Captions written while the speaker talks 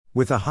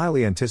With the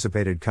highly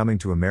anticipated Coming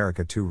to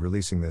America 2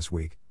 releasing this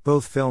week,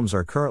 both films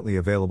are currently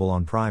available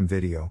on Prime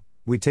Video.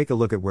 We take a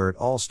look at where it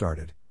all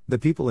started, the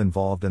people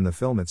involved and the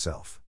film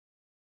itself.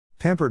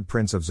 Pampered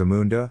Prince of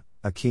Zamunda,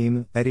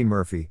 Akeem, Eddie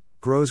Murphy,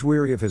 grows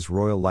weary of his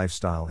royal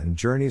lifestyle and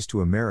journeys to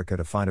America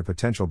to find a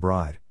potential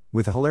bride,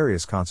 with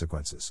hilarious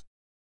consequences.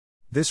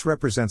 This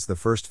represents the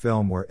first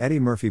film where Eddie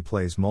Murphy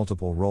plays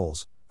multiple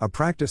roles, a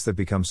practice that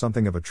becomes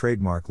something of a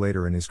trademark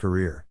later in his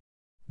career.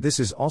 This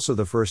is also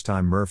the first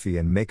time Murphy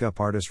and makeup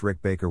artist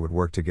Rick Baker would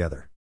work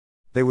together.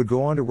 They would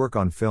go on to work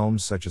on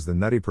films such as The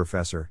Nutty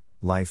Professor,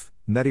 Life,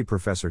 Nutty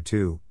Professor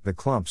 2, The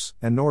Klumps,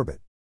 and Norbit.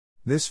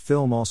 This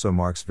film also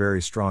marks very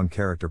strong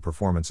character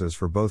performances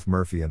for both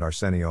Murphy and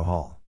Arsenio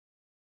Hall.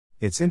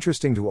 It's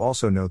interesting to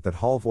also note that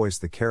Hall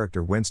voiced the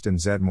character Winston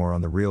Zeddemore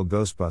on the Real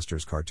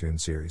Ghostbusters cartoon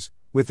series,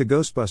 with the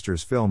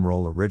Ghostbusters film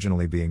role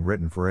originally being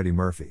written for Eddie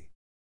Murphy.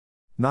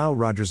 Nile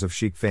Rodgers of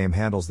Chic fame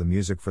handles the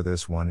music for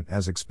this one and,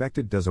 as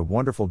expected, does a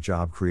wonderful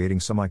job creating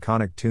some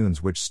iconic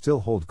tunes which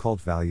still hold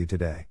cult value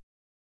today.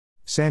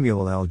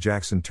 Samuel L.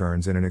 Jackson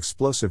turns in an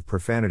explosive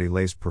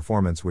profanity-laced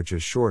performance which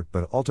is short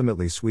but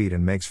ultimately sweet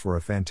and makes for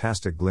a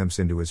fantastic glimpse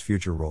into his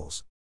future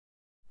roles.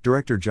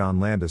 Director John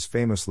Landis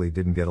famously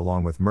didn't get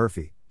along with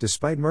Murphy,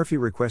 despite Murphy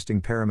requesting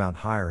Paramount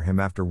hire him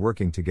after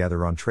working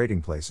together on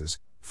Trading Places,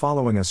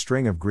 following a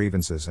string of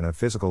grievances and a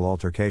physical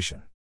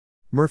altercation.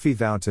 Murphy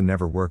vowed to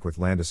never work with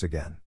Landis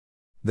again.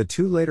 The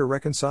two later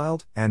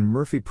reconciled, and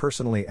Murphy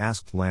personally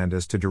asked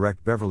Landis to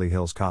direct Beverly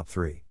Hills Cop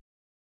 3.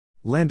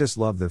 Landis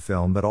loved the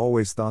film but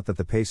always thought that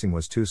the pacing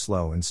was too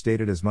slow and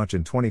stated as much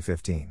in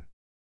 2015.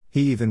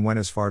 He even went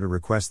as far to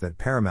request that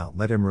Paramount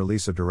let him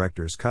release a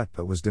director's cut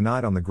but was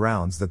denied on the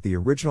grounds that the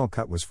original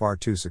cut was far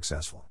too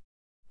successful.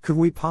 Could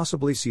we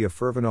possibly see a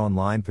fervent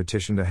online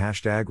petition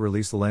to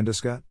 #release the Landis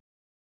cut?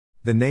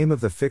 The name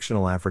of the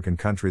fictional African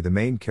country the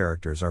main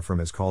characters are from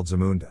is called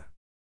Zamunda.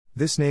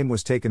 This name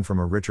was taken from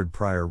a Richard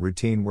Pryor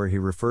routine where he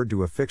referred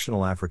to a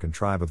fictional African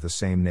tribe of the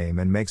same name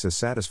and makes a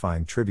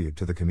satisfying tribute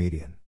to the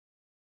comedian.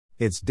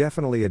 It's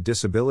definitely a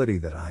disability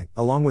that I,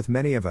 along with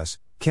many of us,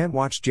 can't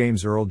watch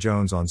James Earl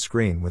Jones on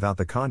screen without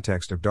the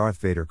context of Darth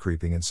Vader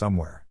creeping in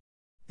somewhere.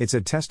 It's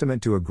a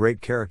testament to a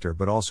great character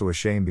but also a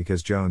shame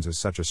because Jones is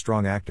such a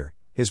strong actor,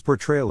 his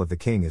portrayal of the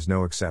king is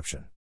no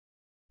exception.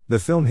 The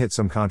film hit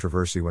some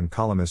controversy when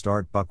columnist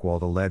Art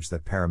Buchwald alleged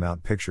that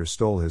Paramount Pictures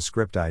stole his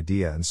script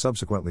idea and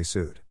subsequently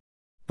sued.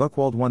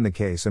 Buchwald won the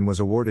case and was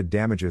awarded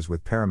damages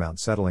with Paramount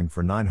settling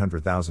for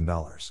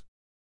 $900,000.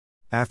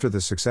 After the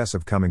success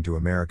of Coming to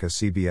America,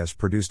 CBS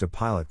produced a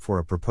pilot for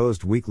a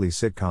proposed weekly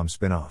sitcom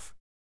spin-off.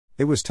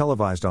 It was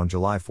televised on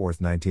July 4,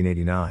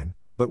 1989,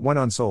 but went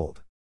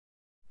unsold.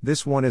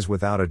 This one is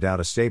without a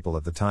doubt a staple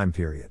of the time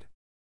period.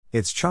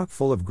 It's chock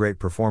full of great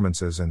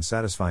performances and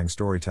satisfying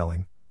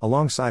storytelling,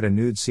 alongside a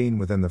nude scene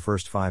within the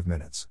first 5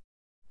 minutes.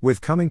 With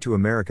Coming to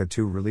America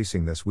 2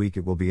 releasing this week,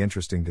 it will be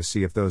interesting to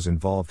see if those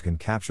involved can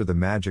capture the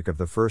magic of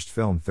the first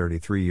film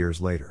 33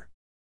 years later.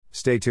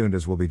 Stay tuned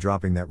as we'll be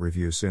dropping that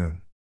review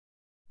soon.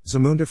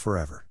 Zamunda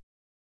Forever.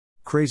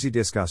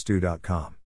 CrazyDiscostu.com